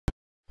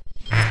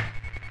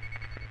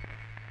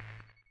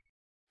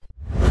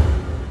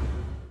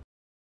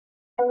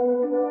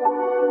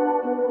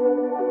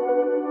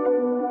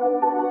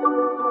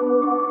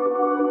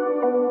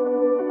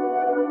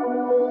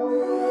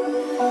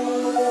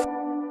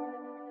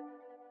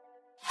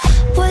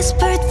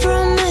whispered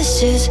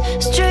promises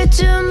straight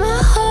to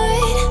my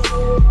heart.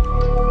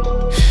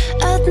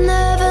 I'd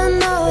never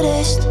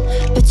noticed,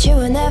 but you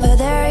were never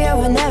there, you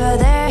were never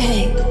there.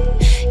 Hey,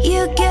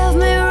 you gave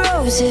me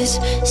roses,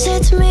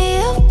 set me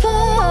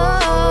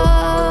apart.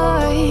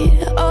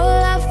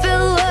 All I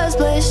felt was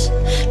bliss,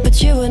 but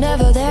you were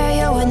never there,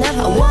 you were never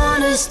there. I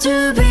want us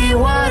to be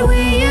what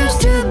we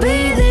used to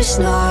be this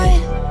night.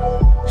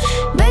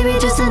 Baby,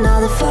 just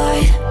another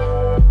fight,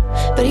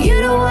 but you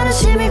don't wanna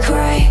see me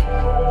cry.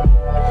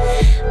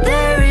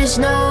 There is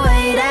no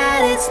way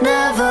that it's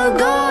never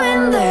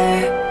going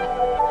there.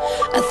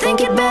 I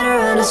think it better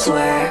and I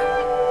swear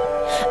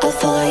I'll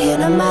follow you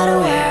no matter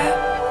where.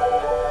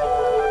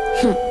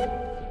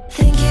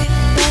 Think it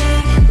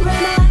better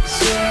and I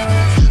swear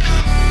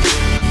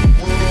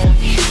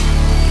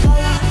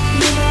follow you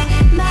no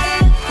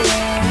matter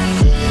where.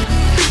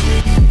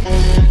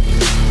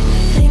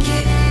 Think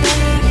it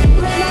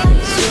better and I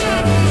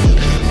swear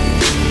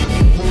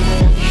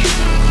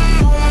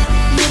follow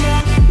you no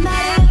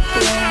matter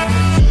where.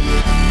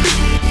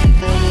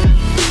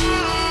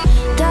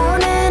 Down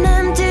in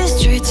empty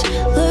streets,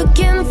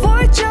 looking for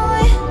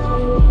joy.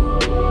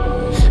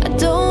 I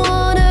don't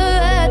wanna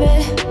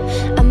admit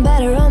I'm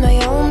better on my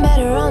own,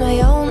 better on my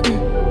own.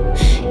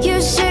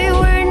 You say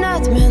we're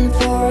not meant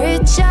for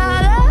each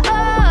other.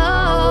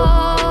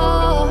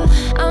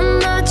 I'm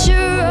not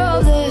sure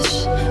of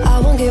this. I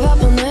won't give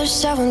up on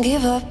this, I won't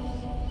give up.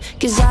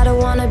 Cause I don't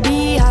wanna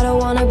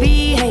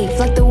behave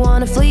like the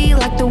one to flee,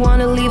 like the one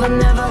to leave. I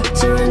never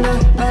surrender,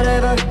 but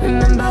ever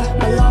remember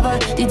my lover.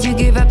 Did you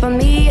give up on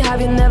me? Have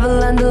you never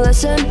learned a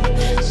lesson?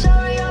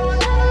 Sorry, I will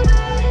never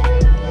be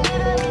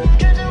even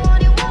dreams of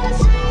what you wanna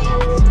see.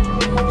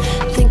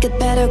 Think it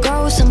better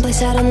go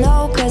someplace I don't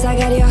know, cause I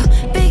got your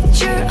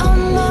picture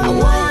on my mind. I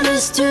want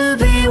us to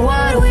be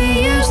what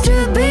we used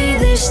to be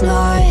this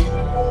night.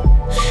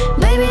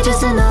 Baby,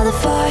 just another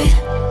fight,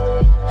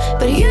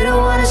 but you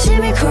don't wanna see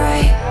me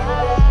cry.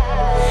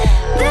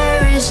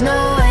 There is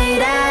no way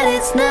that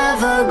it's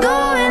never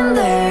going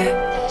there.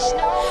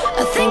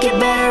 I think it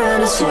better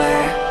and I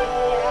swear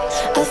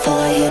I'll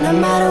follow you no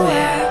matter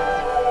where.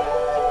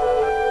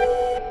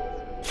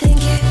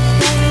 Think it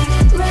better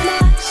and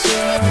I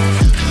swear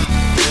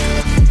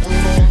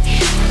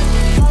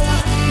follow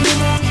you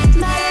no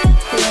matter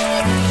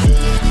where.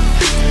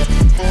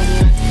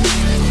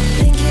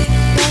 Think it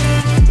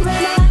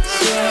better and I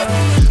swear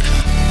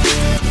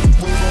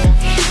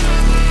follow you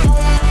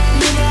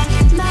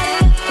no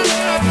matter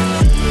where.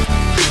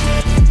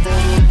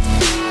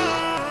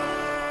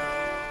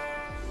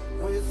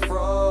 We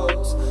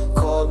froze,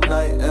 cold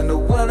night in the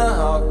winter,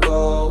 how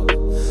cold.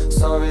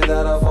 Sorry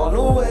that I fall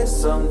away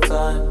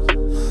sometimes.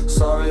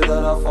 Sorry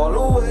that I fall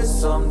away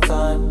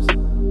sometimes.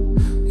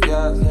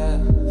 Yeah, yeah.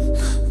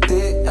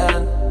 The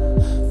end,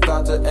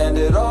 got to end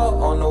it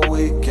all on the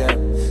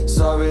weekend.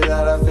 Sorry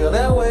that I feel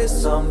that way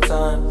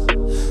sometimes.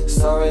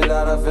 Sorry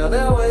that I feel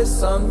that way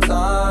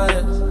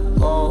sometimes.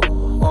 Oh,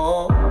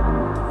 oh,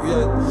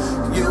 yeah.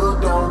 You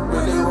don't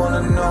really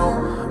wanna know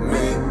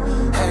me.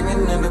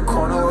 Hanging in the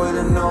corner with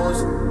a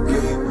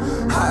nosebleed.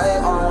 High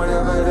on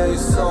whatever they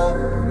sold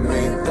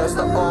me. That's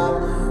the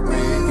old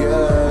me,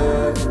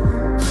 yeah.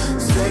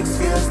 6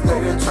 years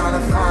later trying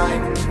to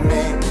find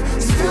me.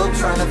 Still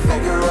trying to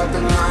figure out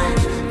the line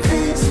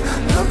piece.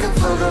 Looking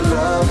for the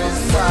love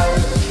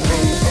inside me,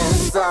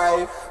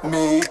 inside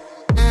me.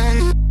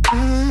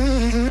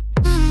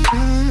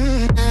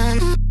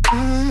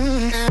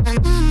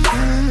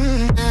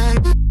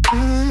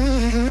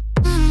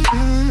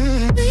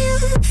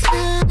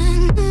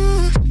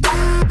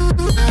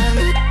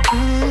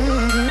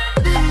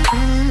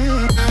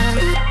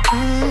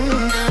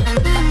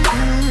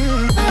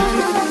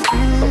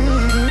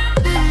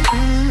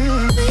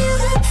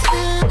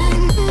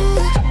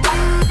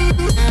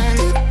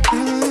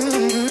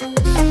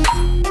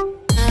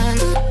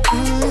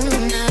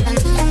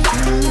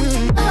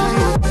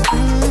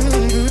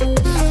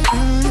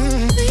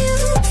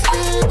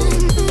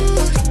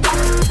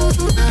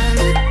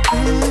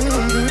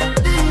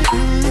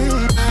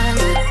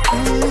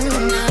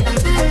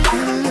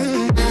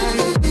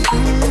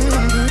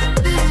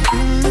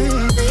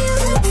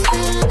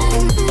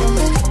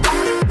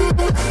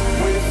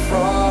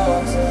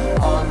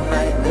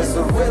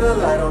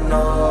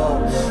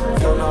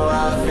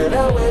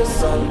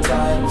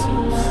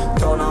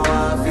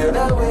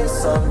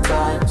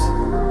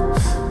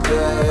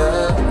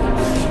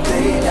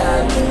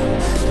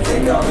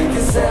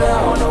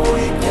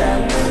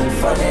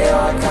 Funny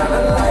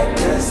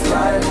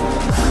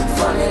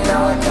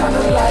how I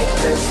kinda like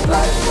this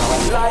life. I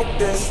like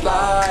this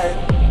life.